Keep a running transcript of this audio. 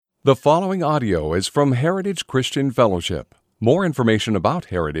The following audio is from Heritage Christian Fellowship. More information about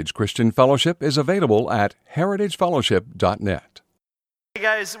Heritage Christian Fellowship is available at heritagefellowship.net. Hey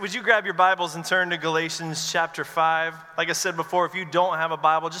guys, would you grab your Bibles and turn to Galatians chapter 5? Like I said before, if you don't have a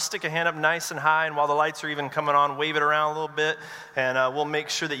Bible, just stick a hand up nice and high, and while the lights are even coming on, wave it around a little bit, and we'll make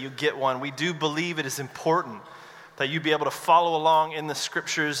sure that you get one. We do believe it is important that you be able to follow along in the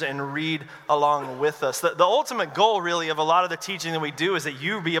scriptures and read along with us. The ultimate goal, really, of a lot of the teaching that we do is that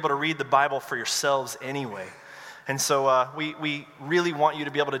you be able to read the Bible for yourselves anyway. And so we really want you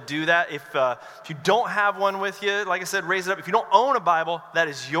to be able to do that. If you don't have one with you, like I said, raise it up. If you don't own a Bible, that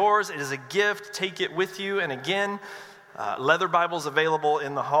is yours. It is a gift. Take it with you. And again, leather Bibles available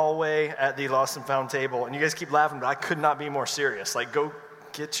in the hallway at the Lost and Found table. And you guys keep laughing, but I could not be more serious. Like, go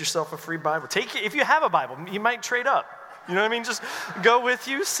get yourself a free Bible. Take it. If you have a Bible, you might trade up. You know what I mean? Just go with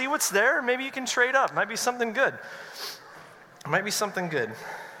you, see what's there. Maybe you can trade up. Might be something good.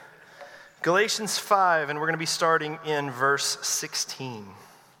 Galatians 5, and we're going to be starting in verse 16.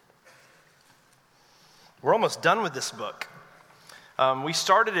 We're almost done with this book. We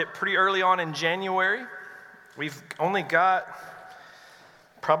started it pretty early on in January. We've only got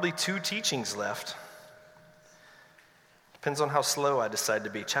probably 2 teachings left. Depends on how slow I decide to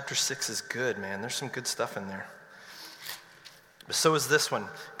be. Chapter 6 is good, man. There's some good stuff in there. But so is this one.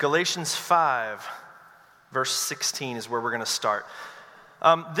 Galatians 5, verse 16 is where we're going to start.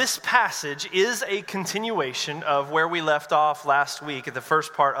 This passage is a continuation of where we left off last week at the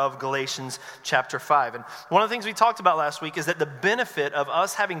first part of Galatians chapter 5. And one of the things we talked about last week is that the benefit of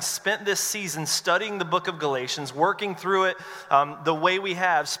us having spent this season studying the book of Galatians, working through it the way we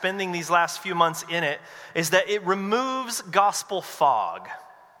have, spending these last few months in it, is that it removes gospel fog.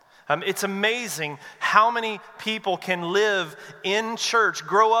 It's amazing how many people can live in church,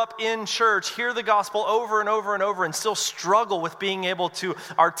 grow up in church, hear the gospel over and over and over, and still struggle with being able to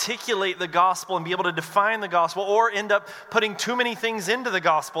articulate the gospel and be able to define the gospel, or end up putting too many things into the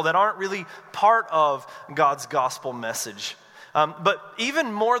gospel that aren't really part of God's gospel message. But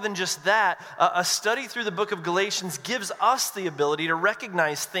even more than just that, a study through the book of Galatians gives us the ability to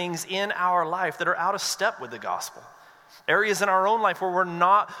recognize things in our life that are out of step with the gospel. Areas in our own life where we're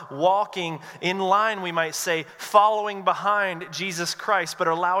not walking in line, we might say, following behind Jesus Christ, but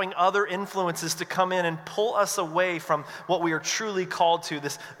allowing other influences to come in and pull us away from what we are truly called to,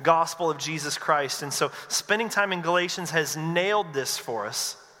 this gospel of Jesus Christ. And so spending time in Galatians has nailed this for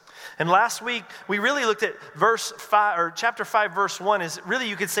us. And last week, we really looked at verse 5, or chapter 5, verse 1 is really,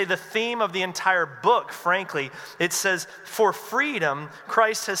 you could say, the theme of the entire book, frankly. It says, "For freedom,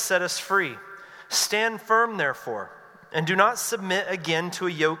 Christ has set us free. Stand firm, therefore, and do not submit again to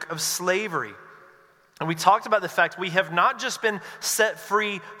a yoke of slavery." And we talked about the fact we have not just been set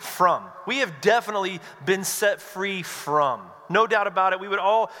free from. We have definitely been set free from. No doubt about it. We would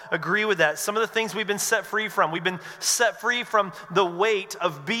all agree with that. Some of the things we've been set free from. We've been set free from the weight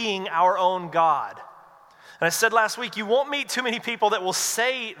of being our own God. And I said last week, you won't meet too many people that will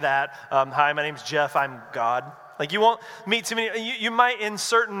say that. Hi, my name's Jeff. I'm God. Like, you won't meet too many, you might in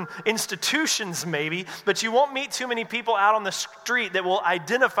certain institutions maybe, but you won't meet too many people out on the street that will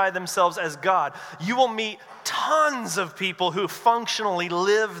identify themselves as God. You will meet tons of people who functionally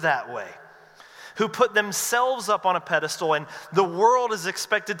live that way, who put themselves up on a pedestal, and the world is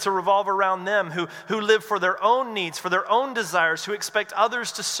expected to revolve around them, who live for their own needs, for their own desires, who expect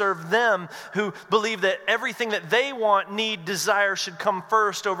others to serve them, who believe that everything that they want, need, desire should come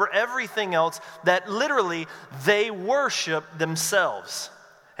first over everything else, that literally they worship themselves.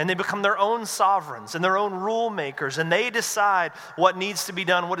 And they become their own sovereigns and their own rule makers, and they decide what needs to be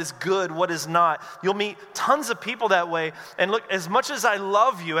done, what is good, what is not. You'll meet tons of people that way. And look, as much as I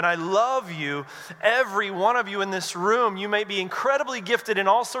love you, and I love you, every one of you in this room, you may be incredibly gifted in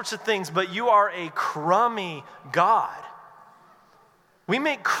all sorts of things, but you are a crummy God. We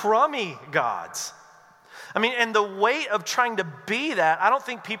make crummy gods. I mean, and the weight of trying to be that, I don't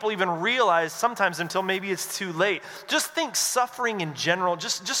think people even realize sometimes until maybe it's too late. Just think suffering in general,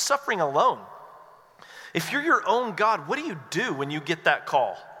 just suffering alone. If you're your own God, what do you do when you get that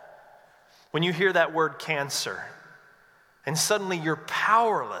call? When you hear that word cancer, and suddenly you're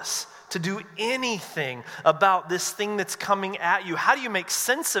powerless to do anything about this thing that's coming at you. How do you make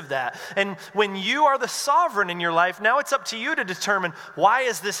sense of that? And when you are the sovereign in your life, now it's up to you to determine, why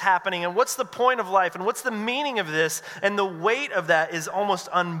is this happening, and what's the point of life, and what's the meaning of this? And the weight of that is almost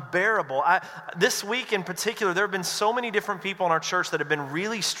unbearable. This week in particular, there have been so many different people in our church that have been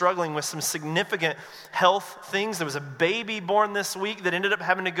really struggling with some significant health things. There was a baby born this week that ended up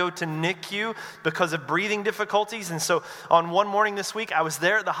having to go to NICU because of breathing difficulties. And so on one morning this week, I was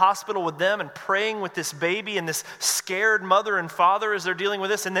there at the hospital hospital with them and praying with this baby and this scared mother and father as they're dealing with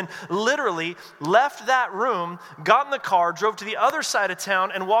this, and then literally left that room, got in the car, drove to the other side of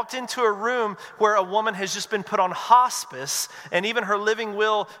town, and walked into a room where a woman has just been put on hospice, and even her living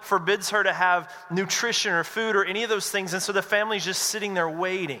will forbids her to have nutrition or food or any of those things, and so the family's just sitting there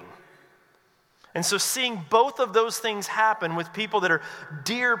waiting. And so seeing both of those things happen with people that are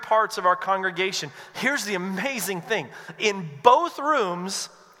dear parts of our congregation, here's the amazing thing. In both rooms,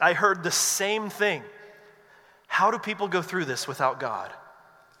 I heard the same thing. How do people go through this without God?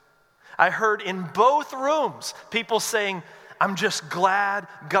 I heard in both rooms people saying, I'm just glad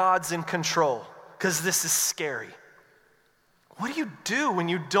God's in control because this is scary. What do you do when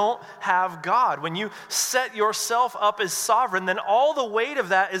you don't have God? When you set yourself up as sovereign, then all the weight of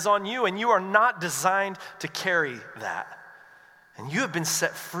that is on you, and you are not designed to carry that. And you have been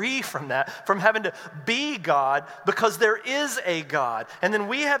set free from that, from having to be God, because there is a God. And then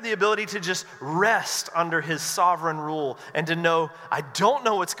we have the ability to just rest under his sovereign rule and to know, I don't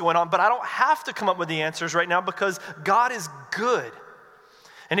know what's going on, but I don't have to come up with the answers right now because God is good.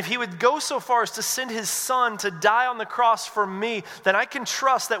 And if he would go so far as to send his son to die on the cross for me, then I can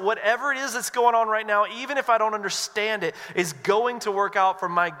trust that whatever it is that's going on right now, even if I don't understand it, is going to work out for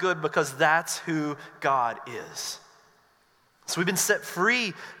my good because that's who God is. So we've been set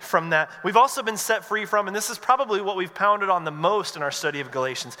free from that. We've also been set free from, and this is probably what we've pounded on the most in our study of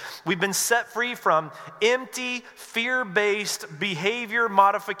Galatians, we've been set free from empty, fear-based behavior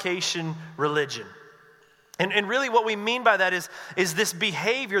modification religion. And really what we mean by that is this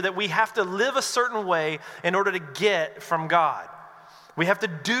behavior that we have to live a certain way in order to get from God. We have to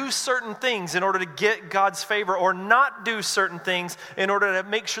do certain things in order to get God's favor, or not do certain things in order to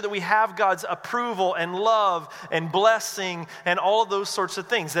make sure that we have God's approval and love and blessing and all of those sorts of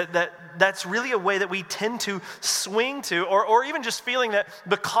things. That's really a way that we tend to swing to, or even just feeling that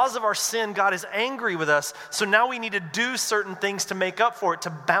because of our sin, God is angry with us, so now we need to do certain things to make up for it, to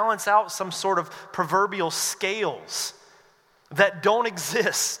balance out some sort of proverbial scales that don't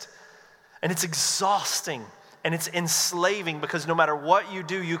exist. And it's exhausting. And it's enslaving because no matter what you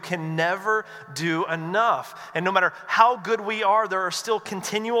do, you can never do enough. And no matter how good we are, there are still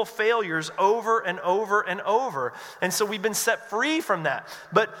continual failures over and over and over. And so we've been set free from that.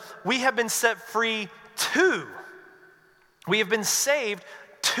 But we have been set free too. We have been saved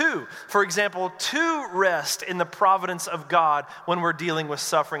to, for example, to rest in the providence of God when we're dealing with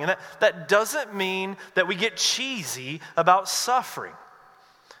suffering. And that doesn't mean that we get cheesy about suffering.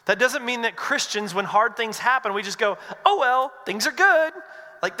 That doesn't mean that Christians, when hard things happen, we just go, oh well, things are good.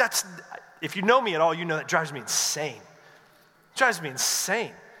 Like that's, if you know me at all, you know that drives me insane. It drives me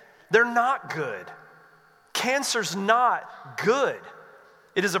insane. They're not good. Cancer's not good.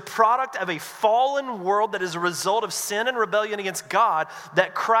 It is a product of a fallen world that is a result of sin and rebellion against God,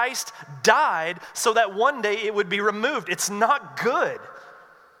 that Christ died so that one day it would be removed. It's not good.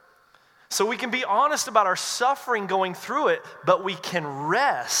 So we can be honest about our suffering going through it, but we can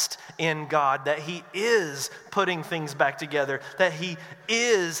rest in God that he is putting things back together, that he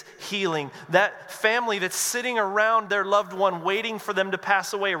is healing. That family that's sitting around their loved one waiting for them to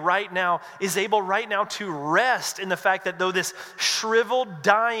pass away right now is able right now to rest in the fact that though this shriveled,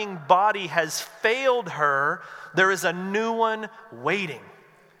 dying body has failed her, there is a new one waiting.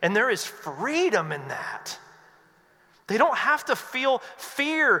 And there is freedom in that. They don't have to feel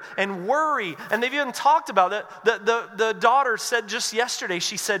fear and worry. And they've even talked about it. The daughter said just yesterday,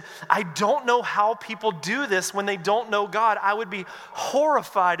 she said, I don't know how people do this when they don't know God. I would be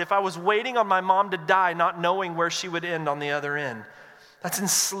horrified if I was waiting on my mom to die, not knowing where she would end on the other end. That's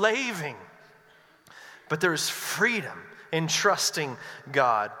enslaving. But there's freedom in trusting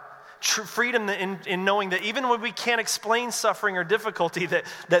God. Freedom in knowing that even when we can't explain suffering or difficulty,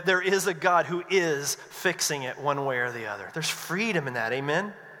 that there is a God who is fixing it one way or the other. There's freedom in that,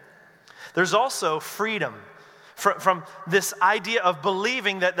 amen? There's also freedom from this idea of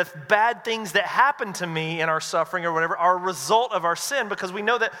believing that the bad things that happen to me in our suffering or whatever are a result of our sin, because we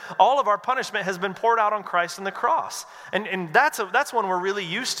know that all of our punishment has been poured out on Christ on the cross. And that's one we're really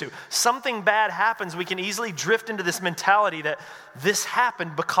used to. Something bad happens, we can easily drift into this mentality that this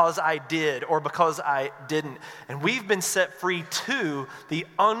happened because I did or because I didn't. And we've been set free to the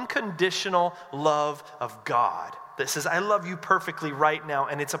unconditional love of God that says, I love you perfectly right now,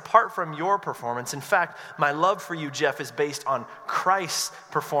 and it's apart from your performance. In fact, my love for you, Jeff, is based on Christ's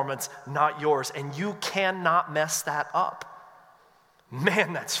performance, not yours, and you cannot mess that up.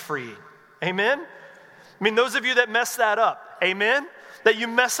 Man, that's freeing. Amen? I mean, those of you that mess that up, amen? That you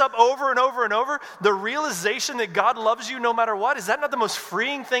mess up over and over and over, the realization that God loves you no matter what, is that not the most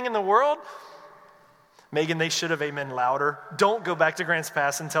freeing thing in the world? Megan, they should have amen louder. Don't go back to Grants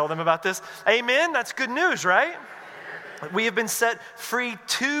Pass and tell them about this. Amen, that's good news, right? We have been set free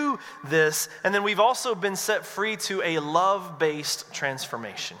to this, and then we've also been set free to a love-based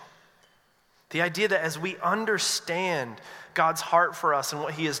transformation. The idea that as we understand God's heart for us and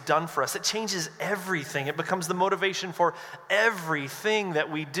what he has done for us, it changes everything. It becomes the motivation for everything that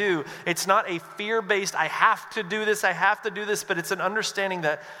we do. It's not a fear-based, I have to do this, but it's an understanding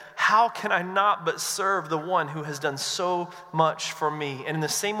that how can I not but serve the one who has done so much for me? And in the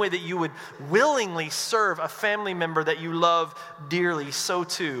same way that you would willingly serve a family member that you love dearly, so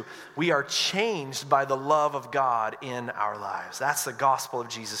too, we are changed by the love of God in our lives. That's the gospel of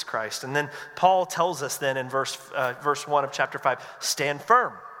Jesus Christ. And then Paul tells us then in verse 1 of chapter 5, stand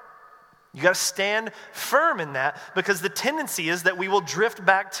firm. You got to stand firm in that, because the tendency is that we will drift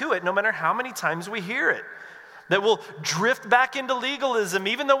back to it no matter how many times we hear it. That we'll drift back into legalism,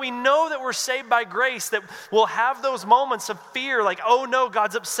 even though we know that we're saved by grace, that we'll have those moments of fear like, oh no,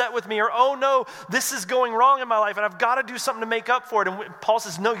 God's upset with me, or oh no, this is going wrong in my life and I've got to do something to make up for it. And Paul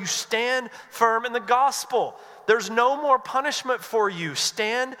says, no, you stand firm in the gospel. There's no more punishment for you.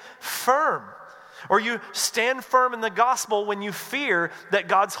 Stand firm. Or you stand firm in the gospel when you fear that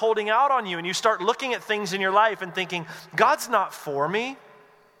God's holding out on you and you start looking at things in your life and thinking, God's not for me.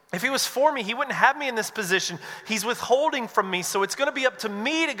 If he was for me, he wouldn't have me in this position. He's withholding from me, so it's going to be up to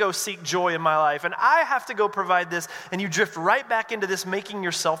me to go seek joy in my life, and I have to go provide this, and you drift right back into this, making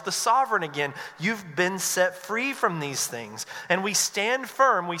yourself the sovereign again. You've been set free from these things, and we stand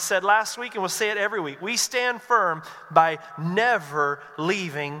firm. We said last week, and we'll say it every week, we stand firm by never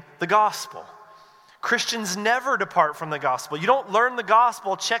leaving the gospel. Christians never depart from the gospel. You don't learn the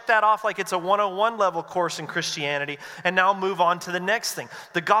gospel, check that off like it's a 101 level course in Christianity, and now move on to the next thing.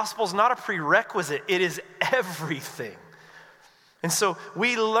 The gospel is not a prerequisite. It is everything. And so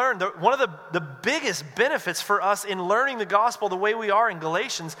we learn, one of the biggest benefits for us in learning the gospel the way we are in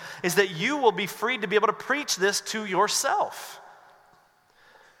Galatians is that you will be freed to be able to preach this to yourself.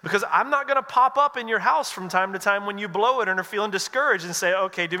 Because I'm not going to pop up in your house from time to time when you blow it and are feeling discouraged and say,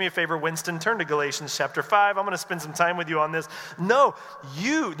 okay, do me a favor, Winston, turn to Galatians chapter 5. I'm going to spend some time with you on this. No,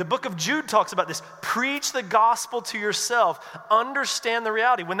 the book of Jude talks about this. Preach the gospel to yourself. Understand the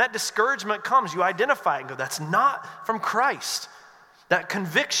reality. When that discouragement comes, you identify it and go, that's not from Christ. That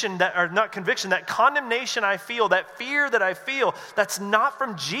that condemnation I feel, that fear that I feel, that's not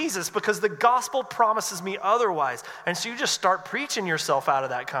from Jesus, because the gospel promises me otherwise. And so you just start preaching yourself out of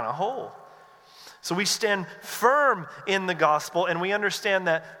that kind of hole. So we stand firm in the gospel, and we understand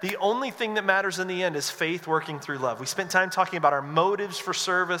that the only thing that matters in the end is faith working through love. We spent time talking about our motives for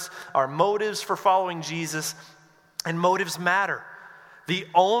service, our motives for following Jesus, and motives matter. The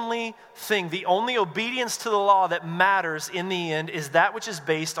only obedience to the law that matters in the end is that which is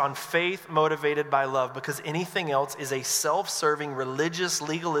based on faith motivated by love, because anything else is a self-serving, religious,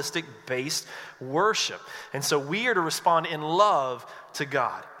 legalistic-based worship. And so we are to respond in love to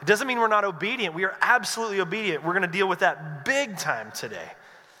God. It doesn't mean we're not obedient. We are absolutely obedient. We're going to deal with that big time today.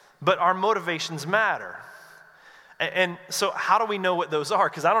 But our motivations matter. And so how do we know what those are?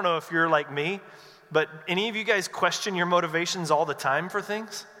 Because I don't know if you're like me, but any of you guys question your motivations all the time for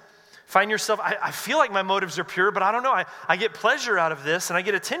things? Find yourself, I feel like my motives are pure, but I don't know. I get pleasure out of this, and I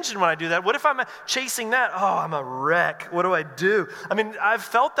get attention when I do that. What if I'm chasing that? Oh, I'm a wreck. What do I do? I mean, I've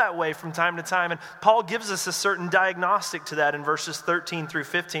felt that way from time to time, and Paul gives us a certain diagnostic to that in verses 13 through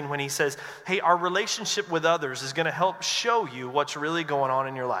 15 when he says, hey, our relationship with others is going to help show you what's really going on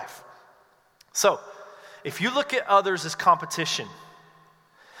in your life. So, if you look at others as competition,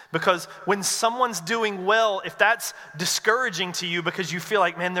 because when someone's doing well, if that's discouraging to you because you feel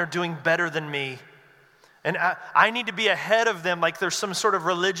like, man, they're doing better than me, and I need to be ahead of them, like there's some sort of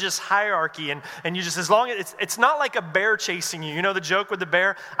religious hierarchy, and you just, as long as, it's not like a bear chasing you. You know the joke with the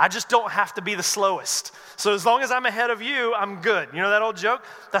bear? I just don't have to be the slowest. So as long as I'm ahead of you, I'm good. You know that old joke?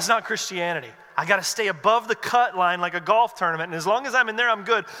 That's not Christianity. I got to stay above the cut line like a golf tournament, and as long as I'm in there, I'm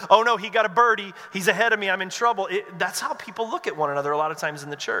good. Oh no, he got a birdie, he's ahead of me, I'm in trouble. That's how people look at one another a lot of times in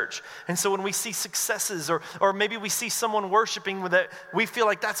the church. And so when we see successes, or maybe we see someone worshiping with it, we feel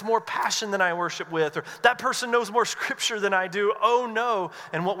like that's more passion than I worship with, or that person knows more scripture than I do. Oh no,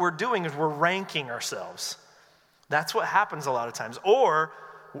 and what we're doing is we're ranking ourselves. That's what happens a lot of times. Or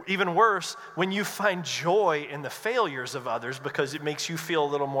even worse, when you find joy in the failures of others because it makes you feel a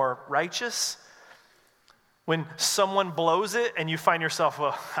little more righteous. When someone blows it and you find yourself,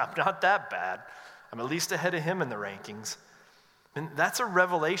 well, I'm not that bad. I'm at least ahead of him in the rankings. And that's a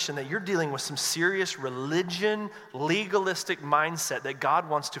revelation that you're dealing with some serious religion, legalistic mindset that God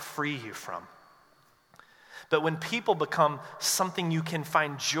wants to free you from. But when people become something you can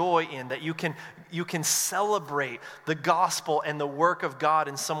find joy in, that you can celebrate the gospel and the work of God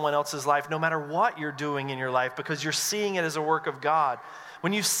in someone else's life, no matter what you're doing in your life, because you're seeing it as a work of God.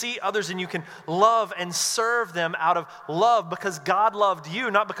 When you see others and you can love and serve them out of love because God loved you,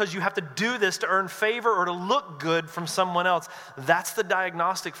 not because you have to do this to earn favor or to look good from someone else. That's the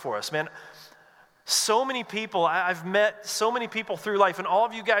diagnostic for us, man. So many people, I've met so many people through life, and all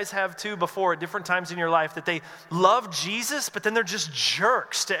of you guys have too before at different times in your life, that they love Jesus, but then they're just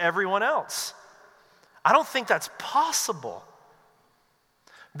jerks to everyone else. I don't think that's possible.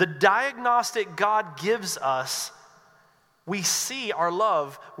 The diagnostic God gives us, we see our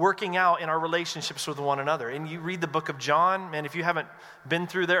love working out in our relationships with one another. And you read the book of John, man, if you haven't been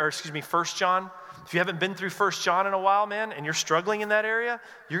through there, 1 John, if you haven't been through 1 John in a while, man, and you're struggling in that area,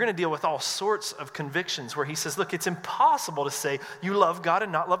 you're going to deal with all sorts of convictions where he says, look, it's impossible to say you love God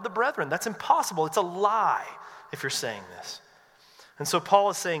and not love the brethren. That's impossible. It's a lie if you're saying this. And so Paul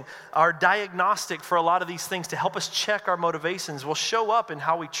is saying our diagnostic for a lot of these things to help us check our motivations will show up in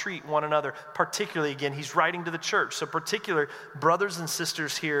how we treat one another. Particularly, again, he's writing to the church. So particular brothers and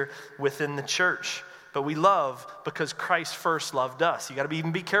sisters here within the church. But we love because Christ first loved us. You got to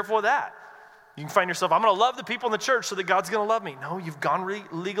even be careful with that. You can find yourself, I'm going to love the people in the church so that God's going to love me. No, you've gone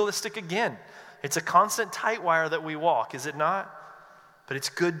legalistic again. It's a constant tight wire that we walk, is it not? But it's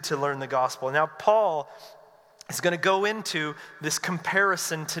good to learn the gospel. Now, Paul is going to go into this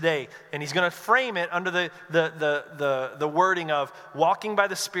comparison today, and he's going to frame it under the wording of walking by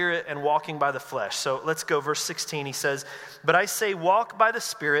the Spirit and walking by the flesh. So let's go, verse 16, he says, "But I say walk by the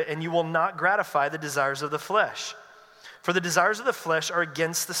Spirit, and you will not gratify the desires of the flesh. For the desires of the flesh are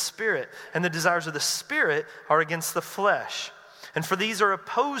against the Spirit, and the desires of the Spirit are against the flesh. And for these are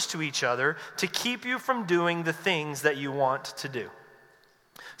opposed to each other to keep you from doing the things that you want to do."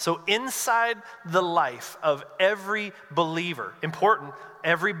 So inside the life of every believer, important,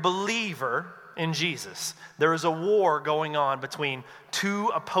 every believer in Jesus, there is a war going on between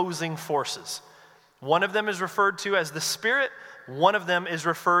two opposing forces. One of them is referred to as the Spirit. One of them is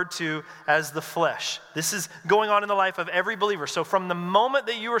referred to as the flesh. This is going on in the life of every believer. So from the moment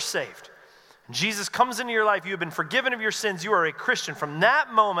that you are saved, Jesus comes into your life, you have been forgiven of your sins, you are a Christian. From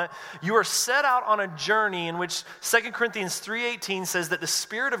that moment, you are set out on a journey in which 2 Corinthians 3:18 says that the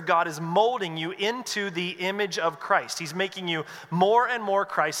Spirit of God is molding you into the image of Christ. He's making you more and more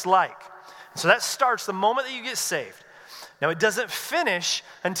Christ-like. So that starts the moment that you get saved. Now, it doesn't finish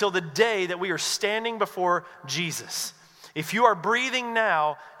until the day that we are standing before Jesus. If you are breathing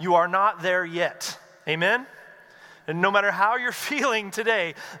now, you are not there yet. Amen? And no matter how you're feeling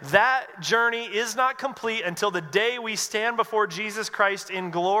today, that journey is not complete until the day we stand before Jesus Christ in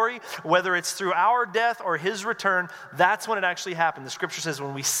glory, whether it's through our death or his return. That's when it actually happened. The scripture says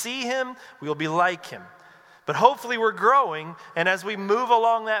when we see him, we will be like him. But hopefully we're growing, and as we move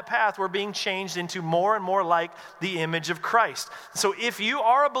along that path, we're being changed into more and more like the image of Christ. So if you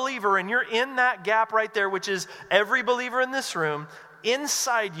are a believer and you're in that gap right there, which is every believer in this room,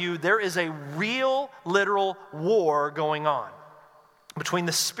 inside you there is a real, literal war going on between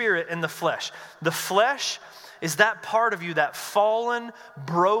the Spirit and the flesh. The flesh is that part of you, that fallen,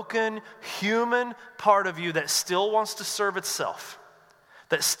 broken, human part of you that still wants to serve itself,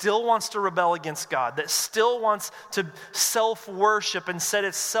 that still wants to rebel against God, that still wants to self-worship and set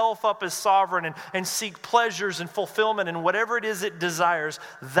itself up as sovereign and seek pleasures and fulfillment and whatever it is it desires.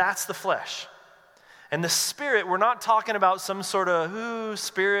 That's the flesh. And the Spirit, we're not talking about some sort of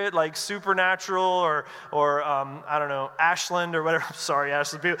spirit like supernatural or I don't know, Ashland or whatever. Sorry,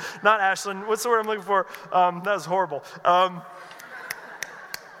 Ashland. Not Ashland. What's the word I'm looking for? That was horrible.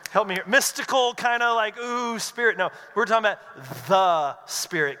 Help me here. Mystical kind of like, spirit. No, we're talking about the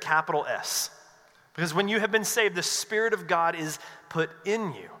Spirit, capital S. Because when you have been saved, the Spirit of God is put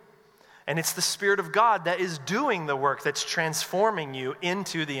in you. And it's the Spirit of God that is doing the work that's transforming you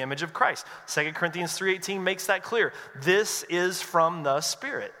into the image of Christ. 2 Corinthians 3:18 makes that clear. This is from the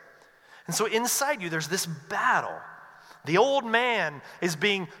Spirit. And so inside you, there's this battle. The old man is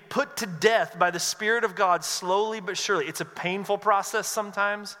being put to death by the Spirit of God slowly but surely. It's a painful process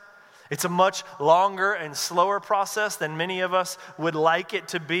sometimes. It's a much longer and slower process than many of us would like it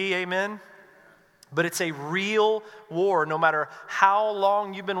to be, amen? But it's a real war. No matter how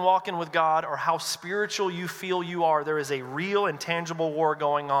long you've been walking with God or how spiritual you feel you are, there is a real and tangible war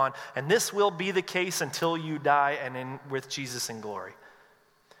going on. And this will be the case until you die and with Jesus in glory.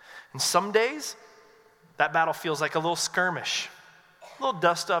 And some days, that battle feels like a little skirmish. A little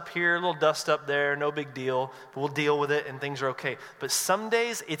dust up here, a little dust up there, no big deal. We'll deal with it and things are okay. But some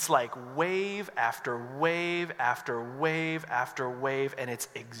days, it's like wave after wave after wave after wave, and it's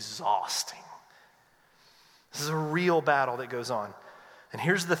exhausting. This is a real battle that goes on. And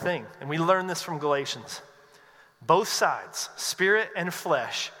here's the thing, and we learn this from Galatians. Both sides, spirit and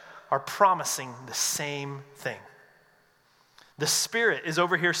flesh, are promising the same thing. The spirit is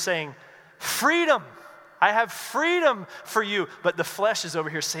over here saying, freedom. I have freedom for you. But the flesh is over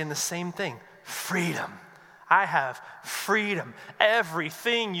here saying the same thing. Freedom. I have freedom.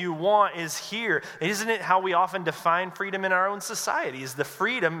 Everything you want is here. Isn't it how we often define freedom in our own societies? The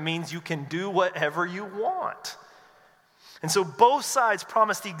freedom means you can do whatever you want. And so both sides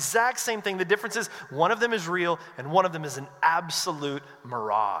promise the exact same thing. The difference is one of them is real and one of them is an absolute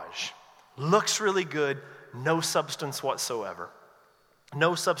mirage. Looks really good, no substance whatsoever.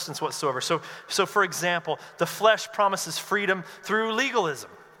 No substance whatsoever. So for example, the flesh promises freedom through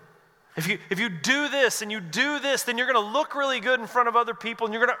legalism. If you do this and you do this, then you're going to look really good in front of other people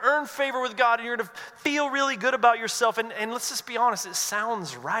and you're going to earn favor with God and you're going to feel really good about yourself. And let's just be honest, it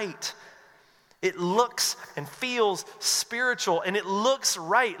sounds right. It looks and feels spiritual and it looks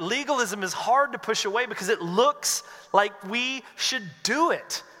right. Legalism is hard to push away because it looks like we should do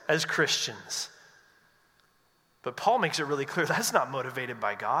it as Christians. But Paul makes it really clear that's not motivated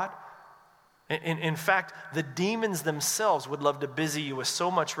by God. In fact, the demons themselves would love to busy you with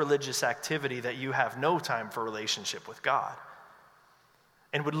so much religious activity that you have no time for relationship with God.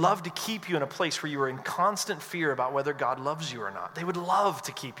 And would love to keep you in a place where you are in constant fear about whether God loves you or not. They would love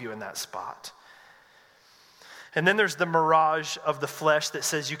to keep you in that spot. And then there's the mirage of the flesh that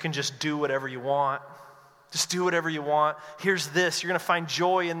says you can just do whatever you want. Just do whatever you want. Here's this. You're going to find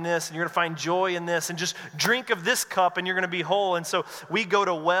joy in this, and you're going to find joy in this, and just drink of this cup, and you're going to be whole. And so we go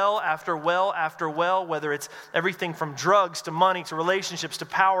to well after well after well, whether it's everything from drugs to money to relationships to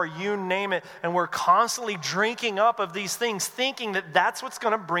power, you name it, and we're constantly drinking up of these things, thinking that that's what's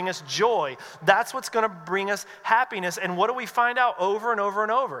going to bring us joy. That's what's going to bring us happiness. And what do we find out over and over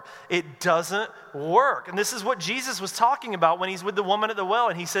and over? It doesn't work. And this is what Jesus was talking about when he's with the woman at the well,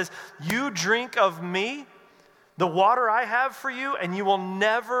 and he says, you drink of me, the water I have for you, and you will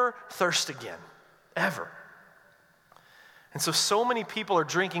never thirst again, ever. And so many people are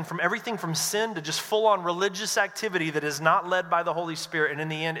drinking from everything from sin to just full-on religious activity that is not led by the Holy Spirit, and in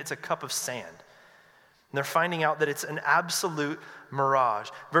the end, it's a cup of sand. And they're finding out that it's an absolute mirage.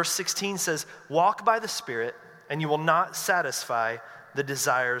 Verse 16 says, walk by the Spirit, and you will not satisfy the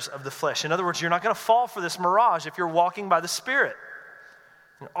desires of the flesh. In other words, you're not going to fall for this mirage if you're walking by the Spirit.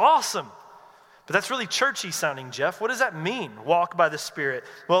 Awesome. But that's really churchy sounding, Jeff. What does that mean, walk by the Spirit?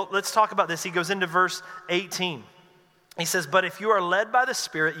 Well, let's talk about this. He goes into verse 18. He says, but if you are led by the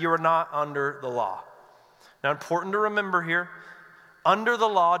Spirit, you are not under the law. Now, important to remember here, under the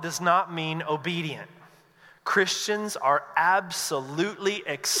law does not mean obedient. Christians are absolutely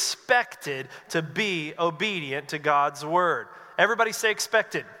expected to be obedient to God's word. Everybody say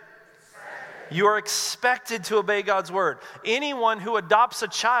expected. You are expected to obey God's word. Anyone who adopts a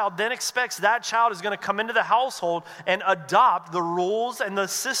child then expects that child is going to come into the household and adopt the rules and the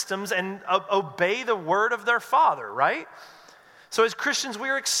systems and obey the word of their father, right? So as Christians, we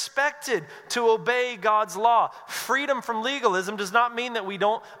are expected to obey God's law. Freedom from legalism does not mean that we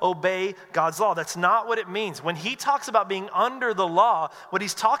don't obey God's law. That's not what it means. When he talks about being under the law, what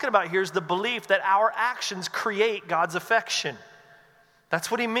he's talking about here is the belief that our actions create God's affection. That's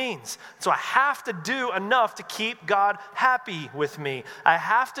what he means. So I have to do enough to keep God happy with me. I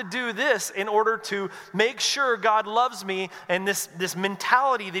have to do this in order to make sure God loves me, and this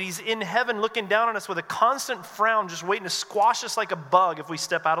mentality that he's in heaven looking down on us with a constant frown, just waiting to squash us like a bug if we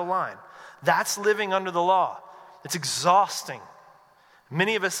step out of line. That's living under the law. It's exhausting.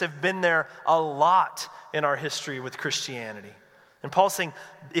 Many of us have been there a lot in our history with Christianity. And Paul's saying,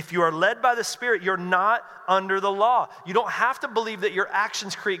 if you are led by the Spirit, you're not under the law. You don't have to believe that your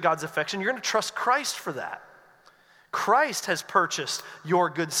actions create God's affection. You're going to trust Christ for that. Christ has purchased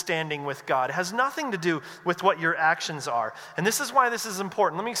your good standing with God. It has nothing to do with what your actions are. And this is why this is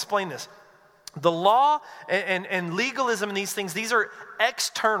important. Let me explain this. The law and legalism and these things, these are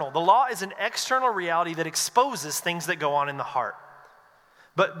external. The law is an external reality that exposes things that go on in the heart.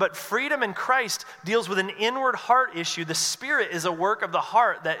 But freedom in Christ deals with an inward heart issue. The Spirit is a work of the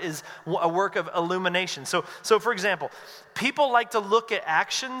heart that is a work of illumination. So for example, people like to look at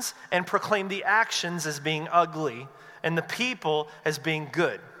actions and proclaim the actions as being ugly and the people as being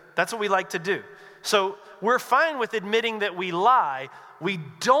good. That's what we like to do. So we're fine with admitting that we lie. We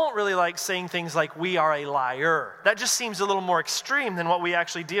don't really like saying things like we are a liar. That just seems a little more extreme than what we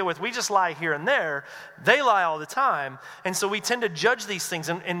actually deal with. We just lie here and there. They lie all the time. And so we tend to judge these things.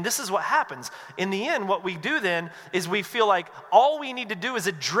 And this is what happens. In the end, what we do then is we feel like all we need to do is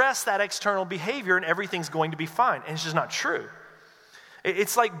address that external behavior and everything's going to be fine. And it's just not true.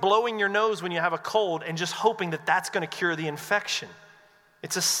 It's like blowing your nose when you have a cold and just hoping that that's going to cure the infection.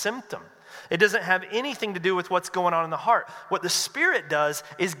 It's a symptom. It doesn't have anything to do with what's going on in the heart. What the Spirit does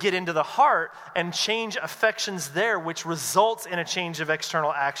is get into the heart and change affections there, which results in a change of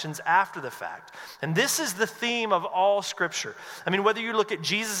external actions after the fact. And this is the theme of all Scripture. I mean, whether you look at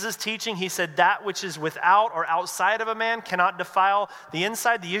Jesus' teaching, he said that which is without or outside of a man cannot defile the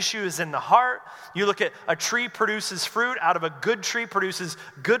inside. The issue is in the heart. You look at a tree produces fruit. Out of a good tree produces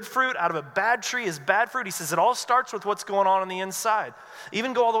good fruit. Out of a bad tree is bad fruit. He says it all starts with what's going on the inside.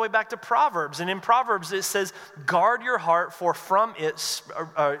 Even go all the way back to Proverbs. And in Proverbs it says, guard your heart, for from it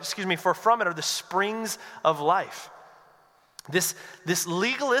are the springs of life. This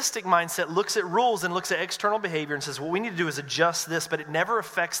legalistic mindset looks at rules and looks at external behavior and says, what we need to do is adjust this, but it never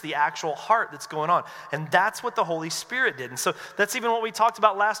affects the actual heart that's going on. And that's what the Holy Spirit did. And so that's even what we talked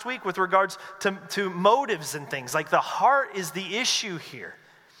about last week with regards to motives and things. Like the heart is the issue here.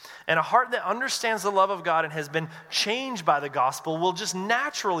 And a heart that understands the love of God and has been changed by the gospel will just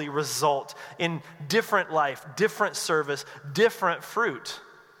naturally result in different life, different service, different fruit.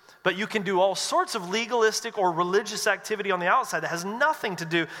 But you can do all sorts of legalistic or religious activity on the outside that has nothing to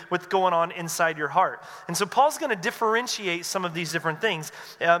do with going on inside your heart. And so Paul's going to differentiate some of these different things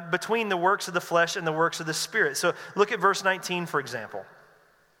between the works of the flesh and the works of the Spirit. So look at verse 19, for example.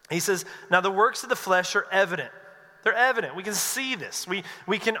 He says, now the works of the flesh are evident. They're evident. We can see this.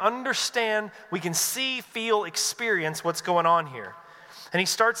 We can understand, we can see, feel, experience what's going on here. And he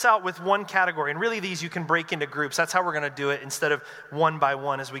starts out with one category. And really these you can break into groups. That's how we're going to do it instead of one by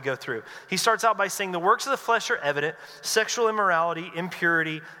one as we go through. He starts out by saying the works of the flesh are evident: sexual immorality,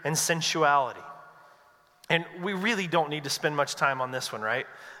 impurity, and sensuality. And we really don't need to spend much time on this one, right?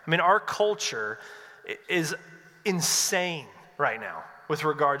 I mean, our culture is insane right now with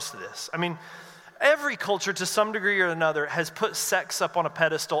regards to this. I mean, every culture to some degree or another has put sex up on a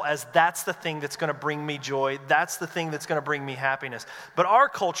pedestal as that's the thing that's going to bring me joy. That's the thing that's going to bring me happiness. But our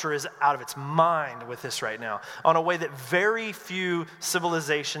culture is out of its mind with this right now on a way that very few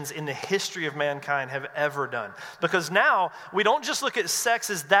civilizations in the history of mankind have ever done. Because now we don't just look at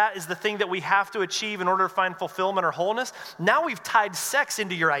sex as that is the thing that we have to achieve in order to find fulfillment or wholeness. Now we've tied sex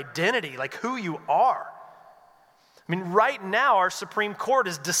into your identity, like who you are. I mean, right now, our Supreme Court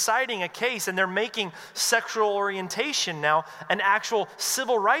is deciding a case, and they're making sexual orientation now an actual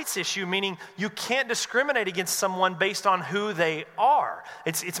civil rights issue, meaning you can't discriminate against someone based on who they are.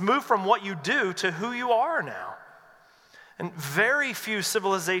 It's moved from what you do to who you are now. And very few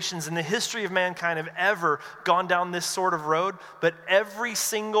civilizations in the history of mankind have ever gone down this sort of road, but every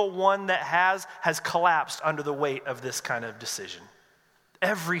single one that has collapsed under the weight of this kind of decision.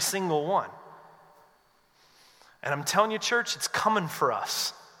 Every single one. And I'm telling you, church, it's coming for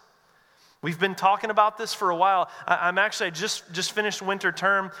us. We've been talking about this for a while. I just finished winter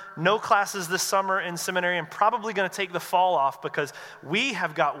term, no classes this summer in seminary, and probably going to take the fall off because we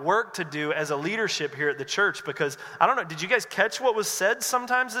have got work to do as a leadership here at the church. Because, I don't know, did you guys catch what was said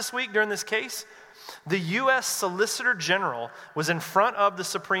sometimes this week during this case? The U.S. Solicitor General was in front of the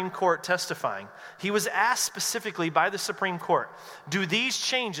Supreme Court testifying. He was asked specifically by the Supreme Court, do these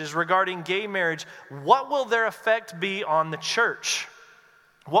changes regarding gay marriage, what will their effect be on the church?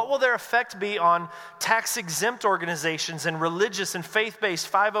 What will their effect be on tax-exempt organizations and religious and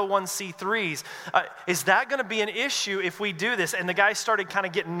faith-based 501c3s? Is that going to be an issue if we do this? And the guy started kind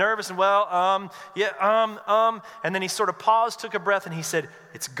of getting nervous and, and then he sort of paused, took a breath, and he said,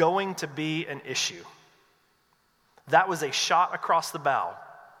 it's going to be an issue. That was a shot across the bow.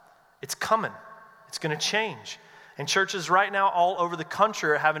 It's coming. It's going to change. And churches right now all over the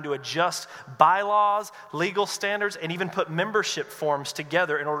country are having to adjust bylaws, legal standards, and even put membership forms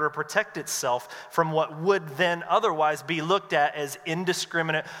together in order to protect itself from what would then otherwise be looked at as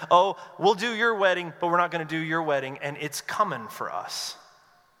indiscriminate. Oh, we'll do your wedding, but we're not going to do your wedding. And it's coming for us.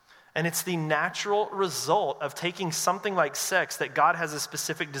 And it's the natural result of taking something like sex that God has a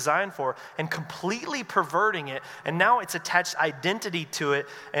specific design for and completely perverting it. And now it's attached identity to it,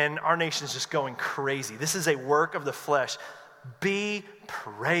 and our nation's just going crazy. This is a work of the flesh. Be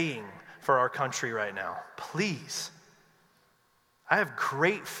praying for our country right now, please. I have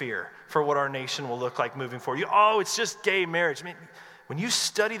great fear for what our nation will look like moving forward. It's just gay marriage. I mean, when you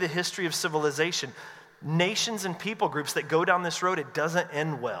study the history of civilization, nations and people groups that go down this road, it doesn't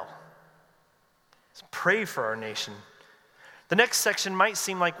end well. So pray for our nation. The next section might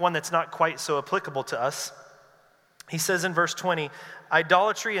seem like one that's not quite so applicable to us. He says in verse 20,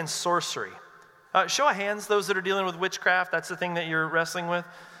 idolatry and sorcery. Show of hands, those that are dealing with witchcraft, that's the thing that you're wrestling with.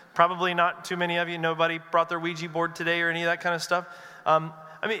 Probably not too many of you. Nobody brought their Ouija board today or any of that kind of stuff.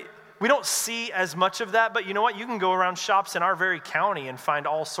 We don't see as much of that, but you know what? You can go around shops in our very county and find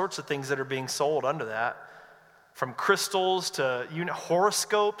all sorts of things that are being sold under that. From crystals to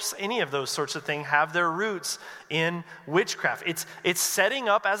horoscopes, any of those sorts of things have their roots in witchcraft. It's setting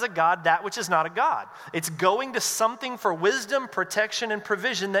up as a god that which is not a god. It's going to something for wisdom, protection, and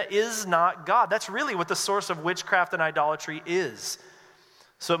provision that is not God. That's really what the source of witchcraft and idolatry is.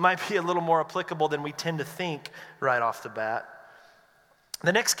 So it might be a little more applicable than we tend to think right off the bat.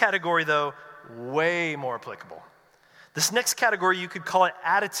 The next category, though, way more applicable. This next category, you could call it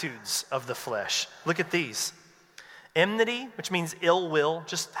attitudes of the flesh. Look at these. Enmity, which means ill will,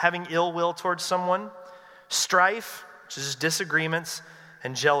 just having ill will towards someone. Strife, which is disagreements,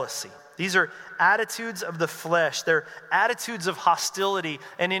 and jealousy. These are attitudes of the flesh. They're attitudes of hostility.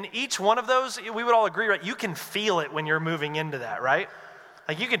 And in each one of those, we would all agree, right? You can feel it when you're moving into that, right?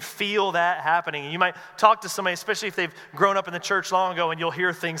 Like you can feel that happening. And you might talk to somebody, especially if they've grown up in the church long ago, and you'll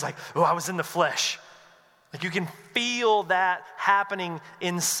hear things like, oh, I was in the flesh. Like you can feel that happening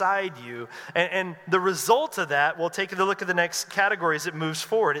inside you. And the result of that, we'll take a look at the next category as it moves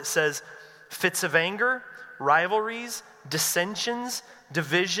forward. It says fits of anger, rivalries, dissensions,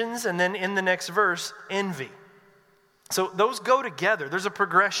 divisions, and then in the next verse, envy. So those go together. There's a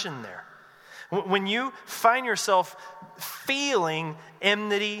progression there. When you find yourself feeling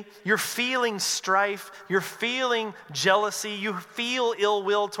enmity, you're feeling strife, you're feeling jealousy, you feel ill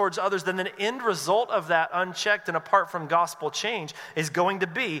will towards others, then the end result of that, unchecked and apart from gospel change, is going to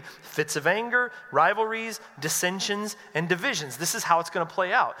be fits of anger, rivalries, dissensions, and divisions. This is how it's going to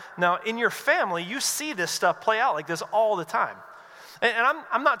play out. Now, in your family, you see this stuff play out like this all the time. And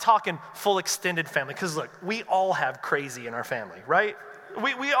I'm not talking full extended family, because look, we all have crazy in our family, right?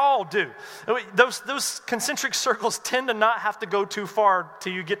 We all do. Those concentric circles tend to not have to go too far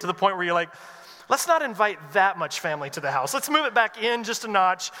till you get to the point where you're like, let's not invite that much family to the house. Let's move it back in just a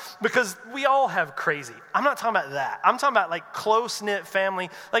notch, because we all have crazy. I'm not talking about that. I'm talking about like close-knit family.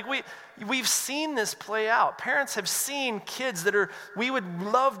 Like we've seen this play out. Parents have seen kids that we would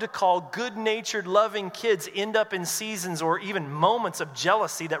love to call good-natured, loving kids end up in seasons or even moments of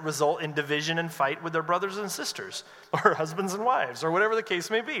jealousy that result in division and fight with their brothers and sisters or husbands and wives or whatever the case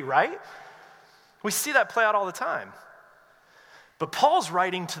may be, right? We see that play out all the time. But Paul's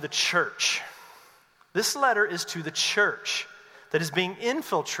writing to the church. This letter is to the church that is being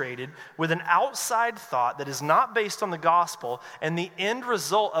infiltrated with an outside thought that is not based on the gospel, and the end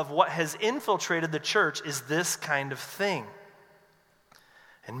result of what has infiltrated the church is this kind of thing.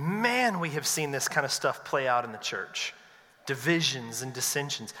 And man, we have seen this kind of stuff play out in the church. Divisions and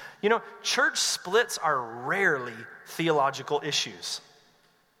dissensions. You know, church splits are rarely theological issues.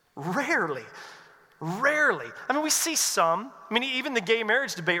 Rarely. I mean, we see some. I mean, even the gay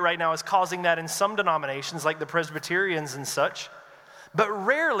marriage debate right now is causing that in some denominations, like the Presbyterians and such. But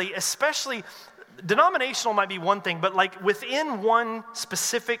rarely, especially, denominational might be one thing, but like within one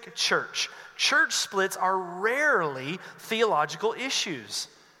specific church, church splits are rarely theological issues.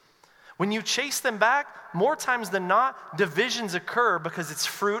 When you chase them back, more times than not, divisions occur because it's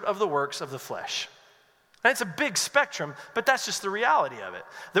fruit of the works of the flesh. And it's a big spectrum, but that's just the reality of it.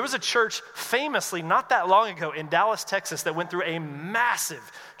 There was a church famously not that long ago in Dallas, Texas, that went through a massive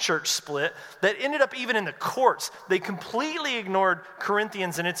church split that ended up even in the courts. They completely ignored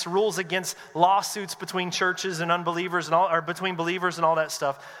Corinthians and its rules against lawsuits between churches and unbelievers and all, or between believers and all that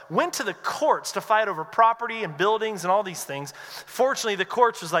stuff. Went to the courts to fight over property and buildings and all these things. Fortunately, the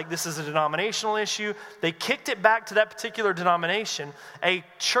courts was like, this is a denominational issue. They kicked it back to that particular denomination. A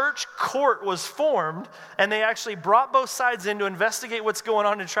church court was formed, and they actually brought both sides in to investigate what's going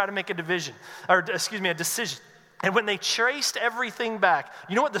on and try to make a decision. And when they traced everything back,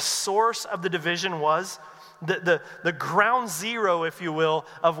 you know what the source of the division was? The ground zero, if you will,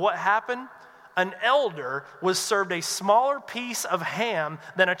 of what happened? An elder was served a smaller piece of ham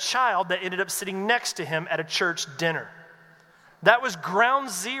than a child that ended up sitting next to him at a church dinner. That was ground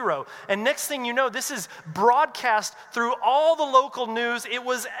zero. And next thing you know, this is broadcast through all the local news. It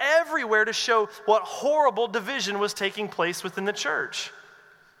was everywhere to show what horrible division was taking place within the church.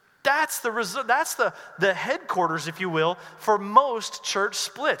 That's the headquarters, if you will, for most church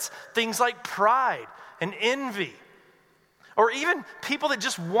splits. Things like pride and envy. Or even people that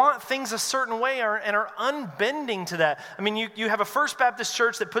just want things a certain way and are unbending to that. I mean, you have a First Baptist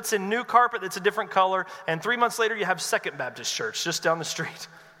church that puts in new carpet that's a different color, and 3 months later you have Second Baptist church just down the street.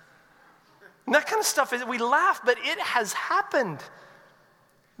 And that kind of stuff, we laugh, but it has happened.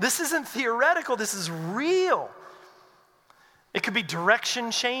 This isn't theoretical, this is real. It could be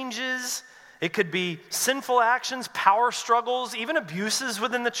direction changes. It could be sinful actions, power struggles, even abuses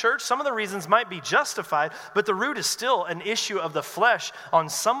within the church. Some of the reasons might be justified, but the root is still an issue of the flesh on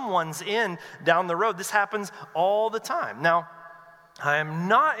someone's end down the road. This happens all the time. Now, I am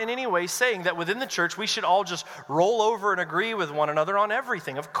not in any way saying that within the church we should all just roll over and agree with one another on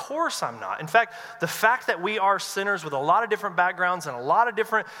everything. Of course I'm not. In fact, the fact that we are sinners with a lot of different backgrounds and a lot of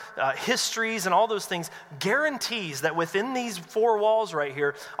different histories and all those things guarantees that within these four walls right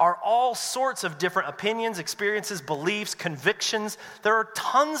here are all sorts of different opinions, experiences, beliefs, convictions. There are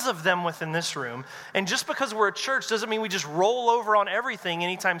tons of them within this room. And just because we're a church doesn't mean we just roll over on everything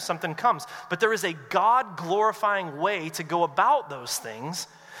anytime something comes. But there is a God-glorifying way to go about those things,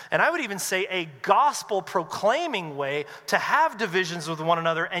 and I would even say a gospel-proclaiming way to have divisions with one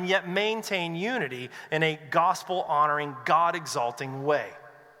another and yet maintain unity in a gospel-honoring, God-exalting way.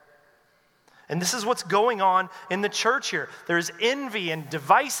 And this is what's going on in the church here. There's envy and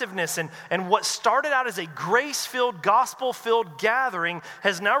divisiveness, and what started out as a grace-filled, gospel-filled gathering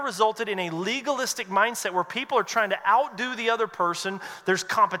has now resulted in a legalistic mindset where people are trying to outdo the other person. There's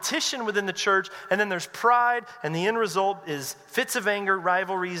competition within the church, and then there's pride, and the end result is fits of anger,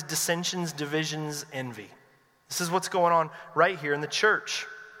 rivalries, dissensions, divisions, envy. This is what's going on right here in the church.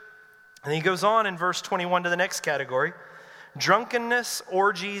 And he goes on in verse 21 to the next category. Drunkenness,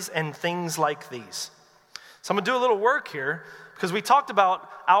 orgies, and things like these. So I'm going to do a little work here because we talked about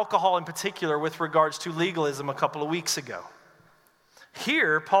alcohol in particular with regards to legalism a couple of weeks ago.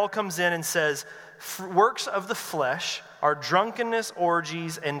 Here, Paul comes in and says, works of the flesh are drunkenness,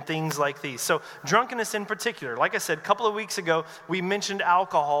 orgies, and things like these. So drunkenness in particular, like I said, a couple of weeks ago, we mentioned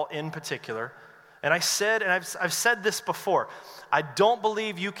alcohol in particular. And I said, and I've said this before, I don't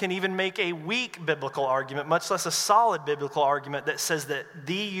believe you can even make a weak biblical argument, much less a solid biblical argument that says that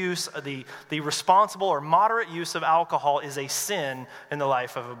the responsible or moderate use of alcohol is a sin in the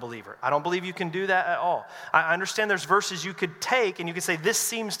life of a believer. I don't believe you can do that at all. I understand there's verses you could take and you could say, this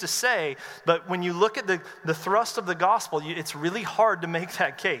seems to say, but when you look at the thrust of the gospel, it's really hard to make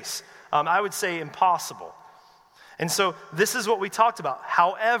that case. I would say impossible. And so this is what we talked about.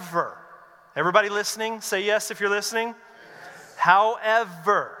 However, everybody listening, say yes if you're listening. Yes.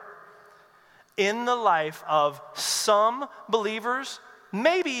 However, in the life of some believers,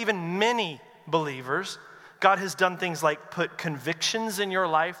 maybe even many believers, God has done things like put convictions in your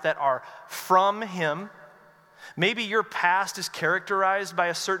life that are from Him. Maybe your past is characterized by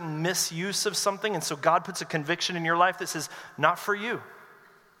a certain misuse of something, and so God puts a conviction in your life that says, not for you.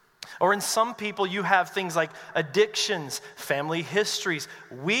 Or in some people, you have things like addictions, family histories,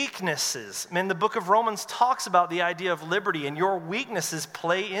 weaknesses. Man, the book of Romans talks about the idea of liberty, and your weaknesses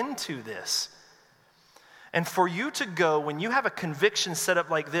play into this. And for you to go, when you have a conviction set up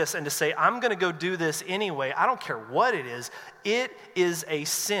like this, and to say, I'm going to go do this anyway, I don't care what it is a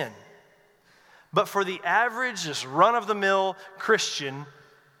sin. But for the average, just run-of-the-mill Christian,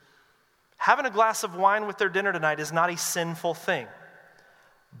 having a glass of wine with their dinner tonight is not a sinful thing.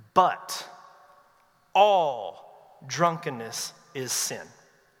 But all drunkenness is sin.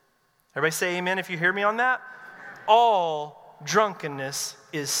 Everybody say amen if you hear me on that. All drunkenness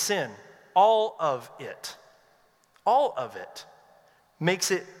is sin. All of it. All of it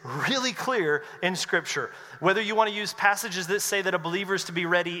makes it really clear in Scripture. Whether you want to use passages that say that a believer is to be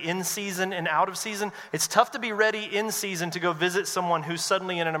ready in season and out of season, it's tough to be ready in season to go visit someone who's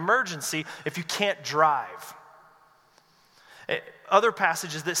suddenly in an emergency if you can't drive. Other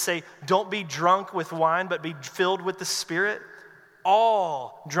passages that say, don't be drunk with wine, but be filled with the Spirit.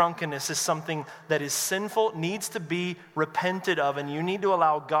 All drunkenness is something that is sinful, needs to be repented of, and you need to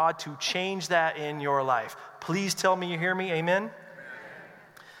allow God to change that in your life. Please tell me you hear me, amen?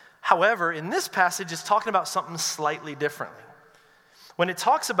 However, in this passage, it's talking about something slightly differently. When it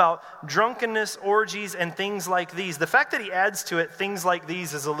talks about drunkenness, orgies, and things like these, the fact that he adds to it things like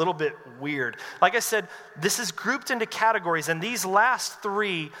these is a little bit weird. Like I said, this is grouped into categories, and these last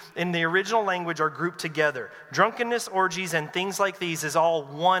three in the original language are grouped together. Drunkenness, orgies, and things like these is all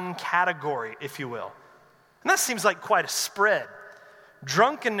one category, if you will. And that seems like quite a spread.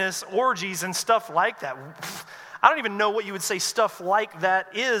 Drunkenness, orgies, and stuff like that. I don't even know what you would say stuff like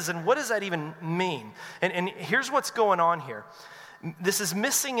that is, and what does that even mean? And here's what's going on here. This is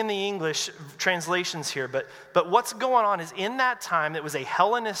missing in the English translations here, but what's going on is in that time, it was a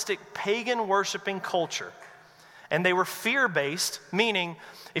Hellenistic pagan worshiping culture. And they were fear-based, meaning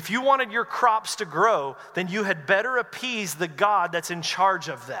if you wanted your crops to grow, then you had better appease the God that's in charge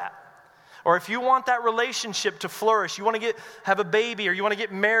of that. Or if you want that relationship to flourish, you want to have a baby or you want to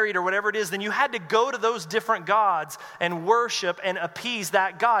get married or whatever it is, then you had to go to those different gods and worship and appease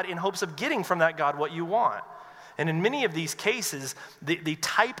that God in hopes of getting from that God what you want. And in many of these cases, the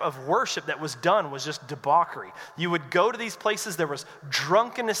type of worship that was done was just debauchery. You would go to these places, there was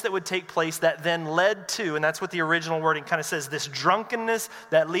drunkenness that would take place that then led to, and that's what the original wording kind of says, this drunkenness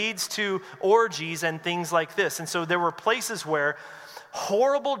that leads to orgies and things like this. And so there were places where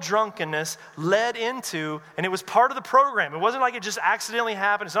horrible drunkenness led into, and it was part of the program. It wasn't like it just accidentally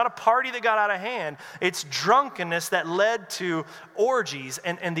happened. It's not a party that got out of hand. It's drunkenness that led to orgies.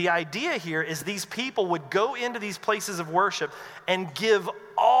 And the idea here is these people would go into these places of worship and give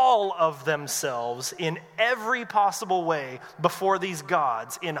all of themselves in every possible way before these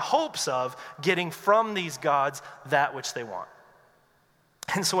gods in hopes of getting from these gods that which they want.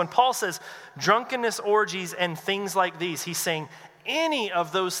 And so when Paul says drunkenness, orgies, and things like these, he's saying any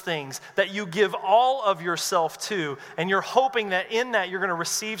of those things that you give all of yourself to, and you're hoping that in that you're going to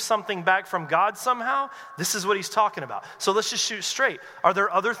receive something back from God somehow, this is what he's talking about. So let's just shoot straight. Are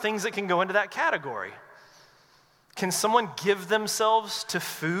there other things that can go into that category? Can someone give themselves to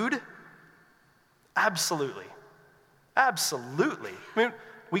food? Absolutely. Absolutely. I mean,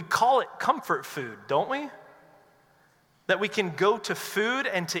 we call it comfort food, don't we? That we can go to food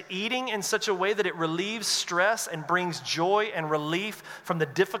and to eating in such a way that it relieves stress and brings joy and relief from the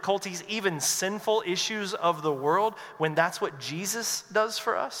difficulties, even sinful issues of the world, when that's what Jesus does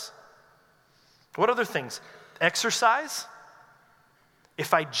for us. What other things? Exercise.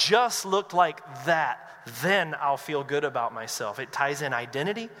 If I just looked like that, then I'll feel good about myself. It ties in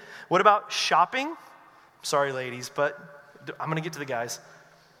identity. What about shopping? Sorry, ladies, but I'm going to get to the guys.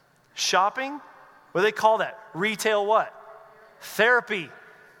 Shopping, what do they call that? Retail what? Therapy,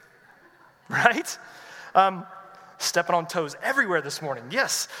 right? Stepping on toes everywhere this morning,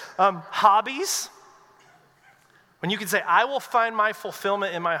 yes. Hobbies, when you can say, I will find my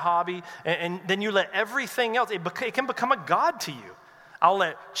fulfillment in my hobby, and then you let everything else, it can become a god to you. I'll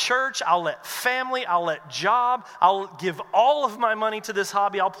let church, I'll let family, I'll let job, I'll give all of my money to this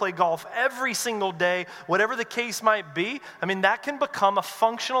hobby, I'll play golf every single day, whatever the case might be. I mean, that can become a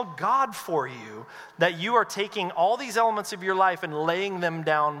functional god for you, that you are taking all these elements of your life and laying them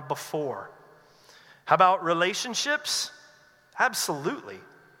down before. How about relationships? Absolutely.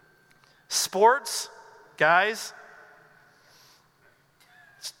 Sports, guys.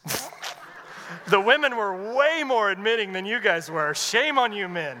 The women were way more admitting than you guys were. Shame on you,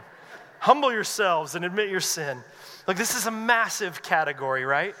 men. Humble yourselves and admit your sin. Look, this is a massive category,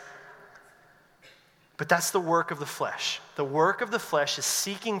 right? But that's the work of the flesh. The work of the flesh is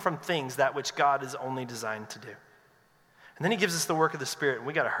seeking from things that which God is only designed to do. And then he gives us the work of the Spirit, and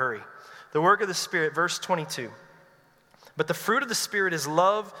we got to hurry. The work of the Spirit, verse 22. But the fruit of the Spirit is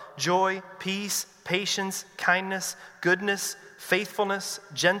love, joy, peace, patience, kindness, goodness, faithfulness,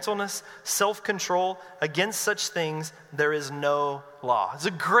 gentleness, self-control. Against such things there is no law. It's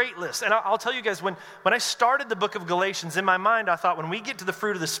a great list. And I'll tell you guys, when I started the book of Galatians, in my mind I thought when we get to the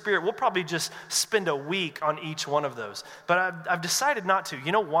fruit of the Spirit, we'll probably just spend a week on each one of those. But I've decided not to.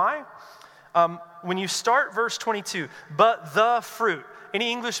 You know why? When you start verse 22, but the fruit.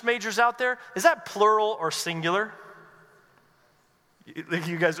 Any English majors out there? Is that plural or singular?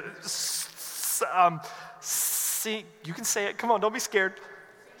 You guys, you can say it. Come on, don't be scared.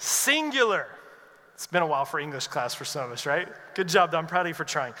 Singular. It's been a while for English class for some of us, right? Good job, I'm proud of you for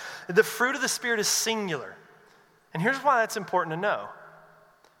trying. The fruit of the Spirit is singular. And here's why that's important to know.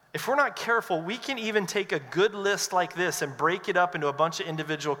 If we're not careful, we can even take a good list like this and break it up into a bunch of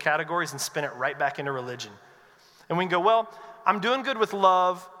individual categories and spin it right back into religion. And we can go, well, I'm doing good with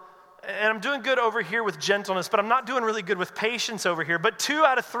love, and I'm doing good over here with gentleness, but I'm not doing really good with patience over here. But 2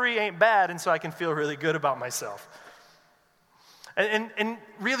 out of 3 ain't bad, and so I can feel really good about myself. And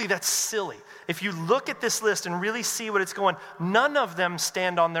really, that's silly. If you look at this list and really see what it's going, none of them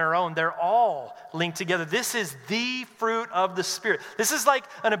stand on their own. They're all linked together. This is the fruit of the Spirit. This is like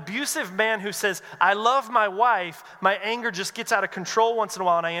an abusive man who says, I love my wife, my anger just gets out of control once in a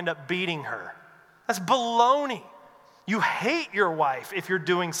while, and I end up beating her. That's baloney. You hate your wife if you're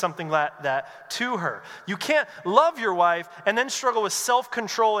doing something like that to her. You can't love your wife and then struggle with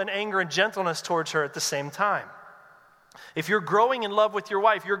self-control and anger and gentleness towards her at the same time. If you're growing in love with your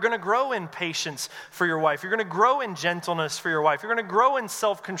wife, you're going to grow in patience for your wife. You're going to grow in gentleness for your wife. You're going to grow in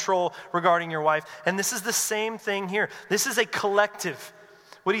self-control regarding your wife. And this is the same thing here. This is a collective.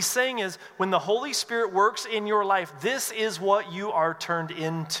 What he's saying is, when the Holy Spirit works in your life, this is what you are turned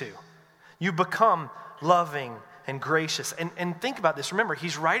into. You become loving and gracious. And think about this. Remember,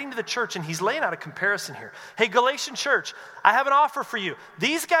 he's writing to the church and he's laying out a comparison here. Hey, Galatian church, I have an offer for you.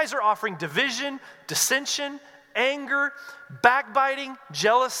 These guys are offering division, dissension, anger, backbiting,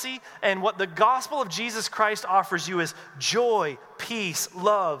 jealousy, and what the gospel of Jesus Christ offers you is joy, peace,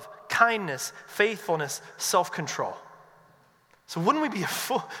 love, kindness, faithfulness, self-control. So wouldn't we be a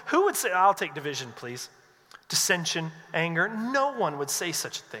fool? Who would say, I'll take division, please? Dissension, anger. No one would say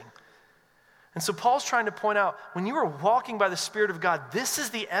such a thing. And so Paul's trying to point out, when you are walking by the Spirit of God, this is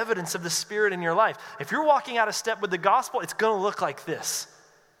the evidence of the Spirit in your life. If you're walking out of step with the gospel, it's going to look like this.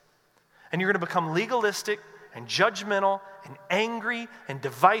 And you're going to become legalistic and judgmental and angry and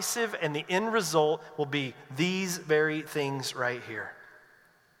divisive, and the end result will be these very things right here.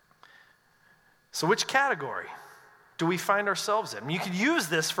 So which category do we find ourselves in? You could use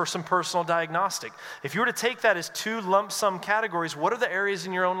this for some personal diagnostic. If you were to take that as two lump sum categories, what are the areas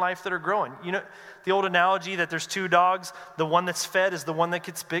in your own life that are growing? You know, the old analogy that there's two dogs, the one that's fed is the one that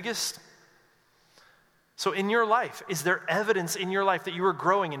gets biggest. So in your life, is there evidence in your life that you are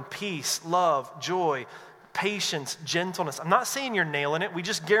growing in peace, love, joy, patience, gentleness? I'm not saying you're nailing it. We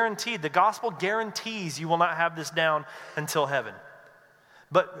just guaranteed, the gospel guarantees you will not have this down until heaven.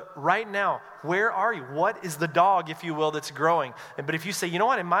 But right now, where are you? What is the dog, if you will, that's growing? But if you say, you know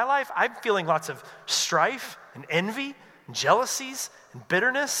what, in my life, I'm feeling lots of strife and envy and jealousies and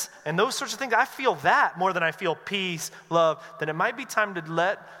bitterness and those sorts of things. I feel that more than I feel peace, love. Then it might be time to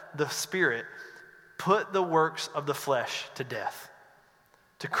let the Spirit put the works of the flesh to death,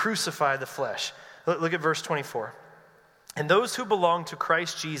 to crucify the flesh. Look at verse 24. And those who belong to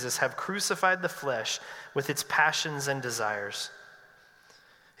Christ Jesus have crucified the flesh with its passions and desires.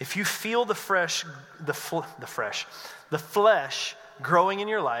 If you feel the flesh growing in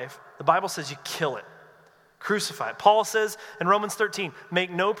your life, the Bible says you kill it. Crucify it. Paul says in Romans 13, make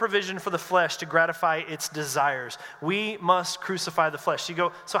no provision for the flesh to gratify its desires. We must crucify the flesh. You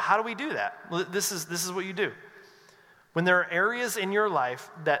go, so how do we do that? Well, this is what you do. When there are areas in your life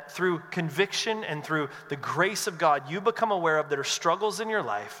that through conviction and through the grace of God you become aware of that are struggles in your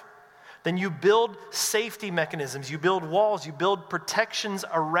life, then you build safety mechanisms, you build walls, you build protections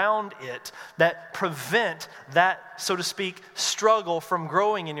around it that prevent that, so to speak, struggle from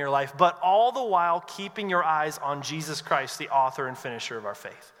growing in your life, but all the while keeping your eyes on Jesus Christ, the author and finisher of our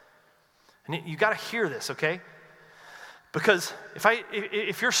faith. And you got to hear this, okay? Because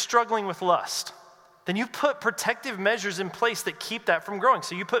if you're struggling with lust, then you put protective measures in place that keep that from growing.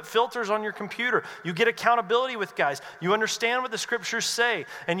 So you put filters on your computer. You get accountability with guys. You understand what the scriptures say,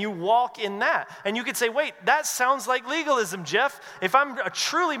 and you walk in that. And you could say, wait, that sounds like legalism, Jeff. If I'm a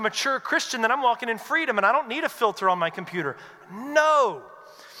truly mature Christian, then I'm walking in freedom, and I don't need a filter on my computer. No.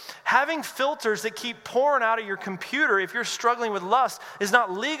 Having filters that keep pouring out of your computer if you're struggling with lust is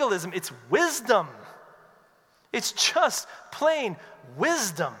not legalism. It's wisdom. It's just plain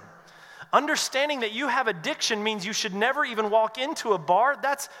wisdom. Understanding that you have addiction means you should never even walk into a bar.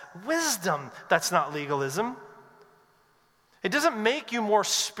 That's wisdom. That's not legalism. It doesn't make you more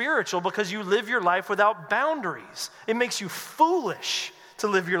spiritual because you live your life without boundaries. It makes you foolish to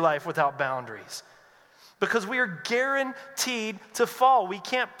live your life without boundaries because we are guaranteed to fall. We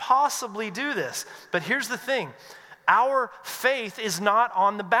can't possibly do this. But here's the thing. Our faith is not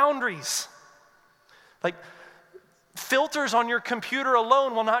on the boundaries. Like, filters on your computer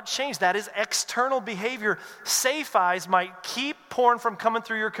alone will not change. That is external behavior. Safe eyes might keep porn from coming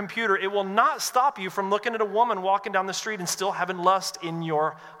through your computer. It will not stop you from looking at a woman walking down the street and still having lust in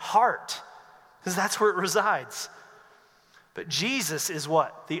your heart, because that's where it resides. But Jesus is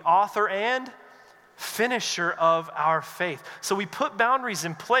what? The author and finisher of our faith. So we put boundaries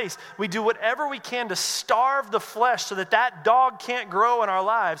in place. We do whatever we can to starve the flesh so that dog can't grow in our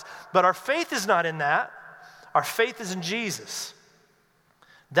lives. But our faith is not in that. Our faith is in Jesus.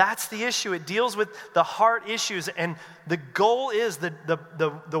 That's the issue. It deals with the heart issues. And the goal is,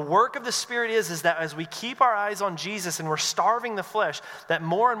 the work of the Spirit is that as we keep our eyes on Jesus and we're starving the flesh, that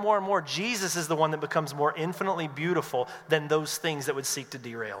more and more and more Jesus is the one that becomes more infinitely beautiful than those things that would seek to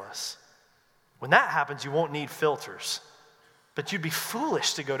derail us. When that happens, you won't need filters. But you'd be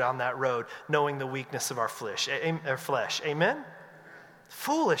foolish to go down that road knowing the weakness of our flesh. Amen?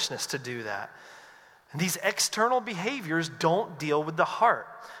 Foolishness to do that. And these external behaviors don't deal with the heart.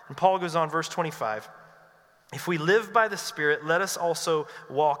 And Paul goes on, verse 25. If we live by the Spirit, let us also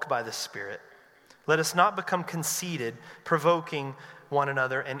walk by the Spirit. Let us not become conceited, provoking one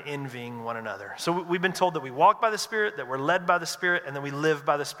another and envying one another. So we've been told that we walk by the Spirit, that we're led by the Spirit, and that we live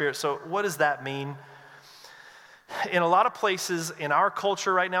by the Spirit. So what does that mean? In a lot of places in our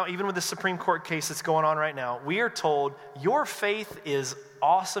culture right now, even with the Supreme Court case that's going on right now, we are told your faith is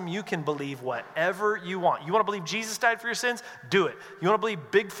awesome. You can believe whatever you want. You want to believe Jesus died for your sins? Do it. You want to believe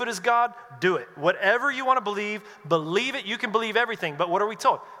Bigfoot is God? Do it. Whatever you want to believe it. You can believe everything. But what are we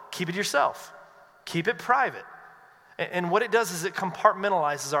told? Keep it yourself. Keep it private. And what it does is it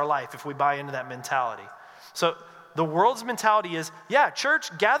compartmentalizes our life if we buy into that mentality. So the world's mentality is, yeah,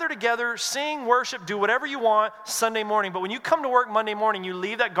 church, gather together, sing, worship, do whatever you want Sunday morning. But when you come to work Monday morning, you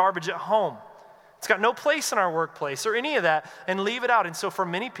leave that garbage at home. It's got no place in our workplace or any of that, and leave it out. And so for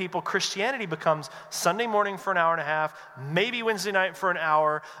many people, Christianity becomes Sunday morning for an hour and a half, maybe Wednesday night for an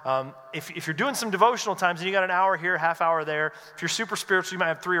hour. If you're doing some devotional times and you got an hour here, half hour there. If you're super spiritual, you might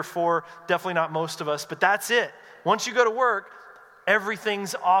have 3 or 4. Definitely not most of us, but that's it. Once you go to work,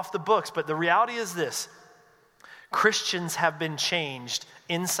 everything's off the books. But the reality is this: Christians have been changed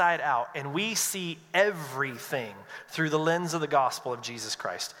inside out, and we see everything through the lens of the gospel of Jesus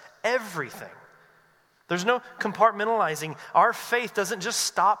Christ. Everything. There's no compartmentalizing. Our faith doesn't just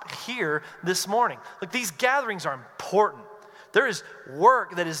stop here this morning. Like, these gatherings are important. There is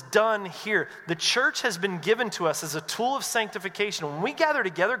work that is done here. The church has been given to us as a tool of sanctification. When we gather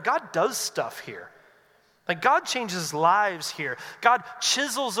together, God does stuff here. Like, God changes lives here. God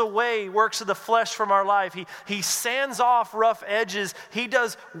chisels away works of the flesh from our life. He sands off rough edges. He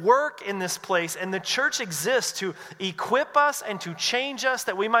does work in this place. And the church exists to equip us and to change us,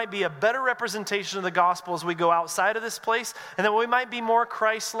 that we might be a better representation of the gospel as we go outside of this place, and that we might be more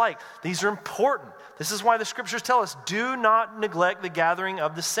Christ-like. These are important. This is why the scriptures tell us, do not neglect the gathering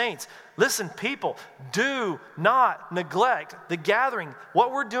of the saints. Listen, people, do not neglect the gathering.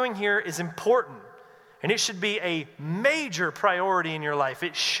 What we're doing here is important. And it should be a major priority in your life.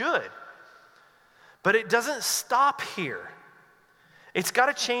 It should. But it doesn't stop here. It's got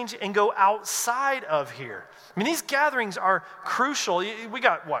to change and go outside of here. I mean, these gatherings are crucial. We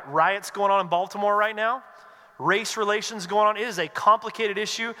got, riots going on in Baltimore right now? Race relations going on. It is a complicated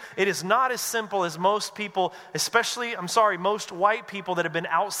issue. It is not as simple as most people, especially, most white people that have been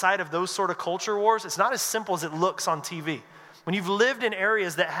outside of those sort of culture wars. It's not as simple as it looks on TV. When you've lived in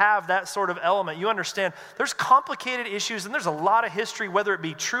areas that have that sort of element, you understand there's complicated issues and there's a lot of history, whether it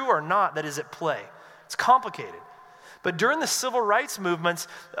be true or not, that is at play. It's complicated. But during the civil rights movements,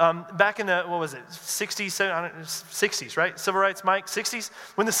 back in the, 60s, right? Civil rights, Mike, 60s?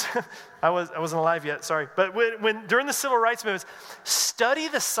 I wasn't alive yet, sorry. But when during the civil rights movements, study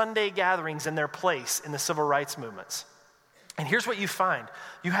the Sunday gatherings and their place in the civil rights movements. And here's what you find.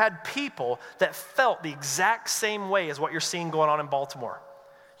 You had people that felt the exact same way as what you're seeing going on in Baltimore.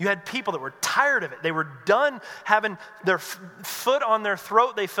 You had people that were tired of it. They were done having their foot on their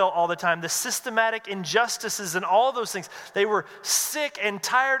throat, they felt all the time. The systematic injustices and all those things. They were sick and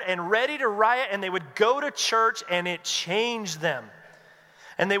tired and ready to riot, and they would go to church, and it changed them.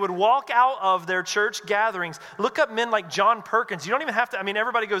 And they would walk out of their church gatherings. Look up men like John Perkins. You don't even have to,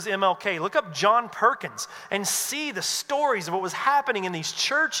 everybody goes MLK. Look up John Perkins and see the stories of what was happening in these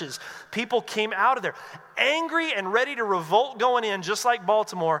churches. People came out of there angry and ready to revolt going in, just like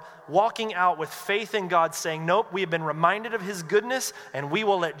Baltimore, walking out with faith in God, saying, nope, we have been reminded of his goodness, and we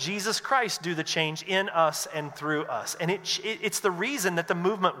will let Jesus Christ do the change in us and through us. And it's the reason that the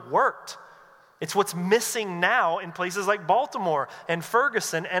movement worked. It's what's missing now in places like Baltimore and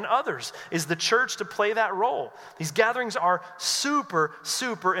Ferguson and others, is the church to play that role. These gatherings are super,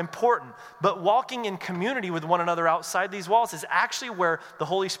 super important. But walking in community with one another outside these walls is actually where the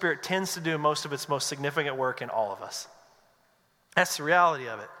Holy Spirit tends to do most of its most significant work in all of us. That's the reality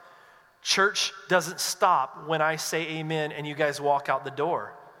of it. Church doesn't stop when I say amen and you guys walk out the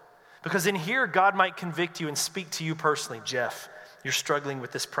door. Because in here, God might convict you and speak to you personally. Jeff, you're struggling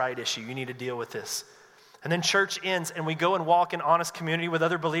with this pride issue. You need to deal with this. And then church ends and we go and walk in honest community with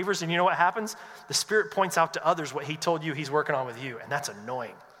other believers. And you know what happens? The Spirit points out to others what he told you he's working on with you. And that's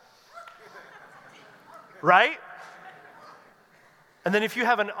annoying. Right? And then if you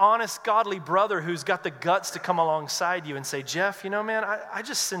have an honest, godly brother who's got the guts to come alongside you and say, Jeff, man, I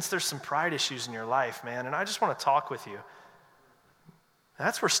just sense there's some pride issues in your life, man. And I just want to talk with you. And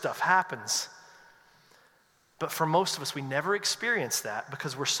that's where stuff happens. But for most of us, we never experience that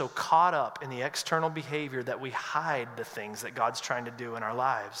because we're so caught up in the external behavior that we hide the things that God's trying to do in our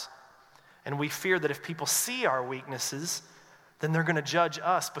lives. And we fear that if people see our weaknesses, then they're going to judge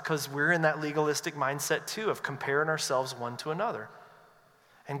us because we're in that legalistic mindset too of comparing ourselves one to another.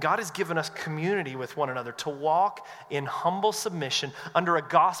 And God has given us community with one another to walk in humble submission under a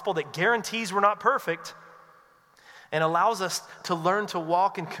gospel that guarantees we're not perfect, and allows us to learn to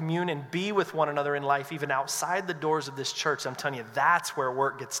walk and commune and be with one another in life, even outside the doors of this church. I'm telling you, that's where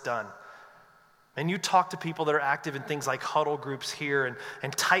work gets done. And you talk to people that are active in things like huddle groups here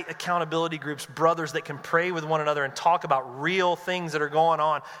and tight accountability groups, brothers that can pray with one another and talk about real things that are going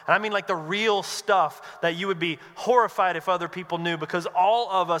on. And I mean like the real stuff that you would be horrified if other people knew, because all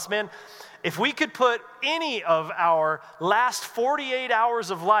of us, man, if we could put any of our last 48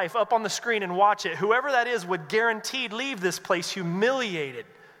 hours of life up on the screen and watch it, whoever that is would guaranteed leave this place humiliated.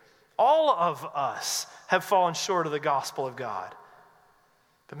 All of us have fallen short of the gospel of God.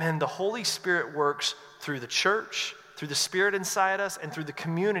 But man, the Holy Spirit works through the church, through the Spirit inside us, and through the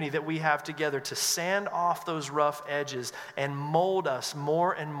community that we have together to sand off those rough edges and mold us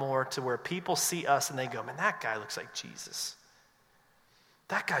more and more to where people see us and they go, man, that guy looks like Jesus.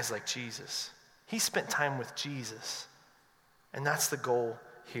 That guy's like Jesus. He spent time with Jesus. And that's the goal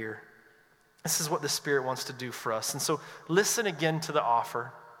here. This is what the Spirit wants to do for us. And so listen again to the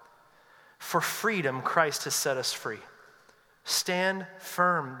offer. For freedom, Christ has set us free. Stand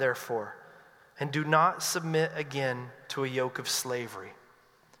firm, therefore, and do not submit again to a yoke of slavery.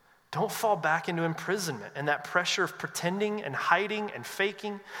 Don't fall back into imprisonment and that pressure of pretending and hiding and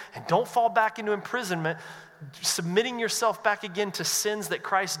faking. And don't fall back into imprisonment, submitting yourself back again to sins that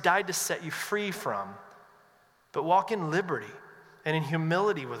Christ died to set you free from. But walk in liberty and in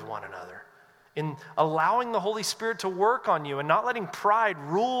humility with one another, in allowing the Holy Spirit to work on you and not letting pride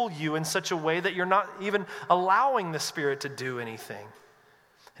rule you in such a way that you're not even allowing the Spirit to do anything.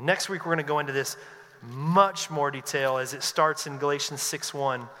 And next week we're going to go into this much more detail as it starts in Galatians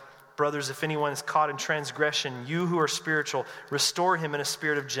 6:1. Brothers, if anyone is caught in transgression, you who are spiritual, restore him in a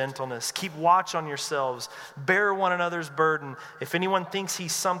spirit of gentleness. Keep watch on yourselves. Bear one another's burden. If anyone thinks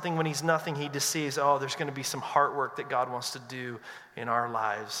he's something when he's nothing, he deceives. Oh, there's going to be some heart work that God wants to do in our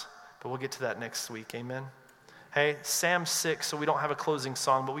lives. But we'll get to that next week. Amen. Hey, Psalm 6, so we don't have a closing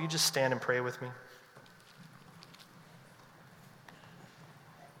song, but will you just stand and pray with me?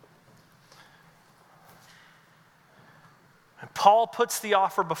 And Paul puts the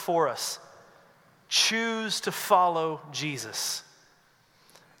offer before us. Choose to follow Jesus.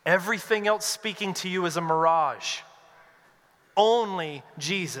 Everything else speaking to you is a mirage. Only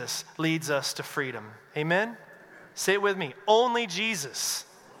Jesus leads us to freedom. Amen? Say it with me. Only Jesus.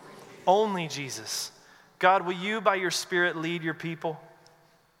 Only Jesus. God, will you, by your Spirit, lead your people?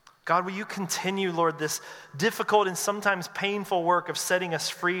 God, will you continue, Lord, this difficult and sometimes painful work of setting us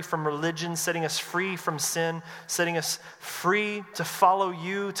free from religion, setting us free from sin, setting us free to follow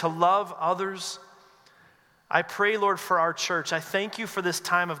you, to love others. I pray, Lord, for our church. I thank you for this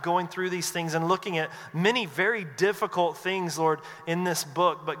time of going through these things and looking at many very difficult things, Lord, in this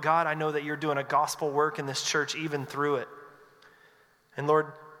book. But God, I know that you're doing a gospel work in this church even through it. And Lord,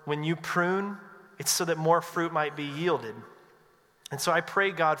 when you prune, it's so that more fruit might be yielded. And so I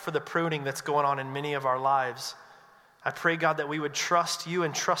pray, God, for the pruning that's going on in many of our lives. I pray, God, that we would trust you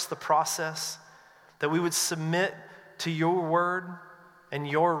and trust the process, that we would submit to your word and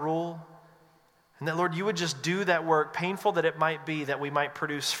your rule, and that, Lord, you would just do that work, painful that it might be, that we might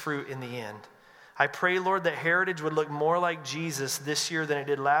produce fruit in the end. I pray, Lord, that Heritage would look more like Jesus this year than it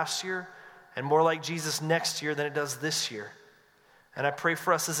did last year, and more like Jesus next year than it does this year. And I pray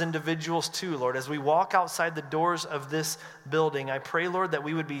for us as individuals too, Lord, as we walk outside the doors of this building, I pray, Lord, that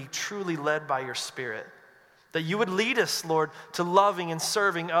we would be truly led by your Spirit. That you would lead us, Lord, to loving and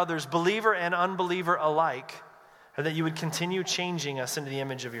serving others, believer and unbeliever alike. And that you would continue changing us into the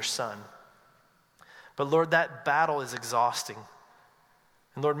image of your Son. But Lord, that battle is exhausting.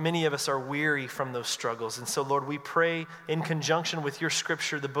 And Lord, many of us are weary from those struggles. And so, Lord, we pray in conjunction with your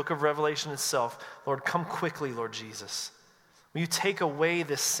scripture, the book of Revelation itself, Lord, come quickly, Lord Jesus. Will you take away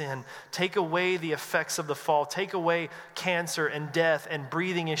this sin, take away the effects of the fall, take away cancer and death and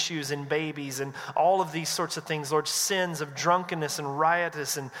breathing issues in babies and all of these sorts of things, Lord, sins of drunkenness and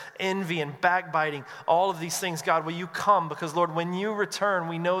riotous and envy and backbiting, all of these things, God, will you come? Because, Lord, when you return,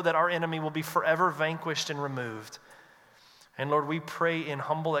 we know that our enemy will be forever vanquished and removed. And, Lord, we pray in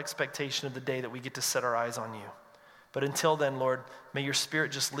humble expectation of the day that we get to set our eyes on you. But until then, Lord, may your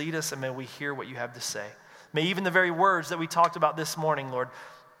Spirit just lead us and may we hear what you have to say. May even the very words that we talked about this morning, Lord,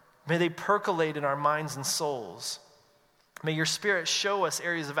 may they percolate in our minds and souls. May your Spirit show us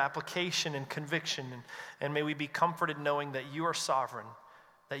areas of application and conviction, and may we be comforted knowing that you are sovereign,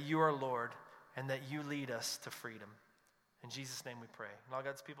 that you are Lord, and that you lead us to freedom. In Jesus' name we pray. And all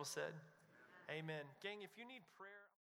God's people said, amen. Gang, if you need prayer.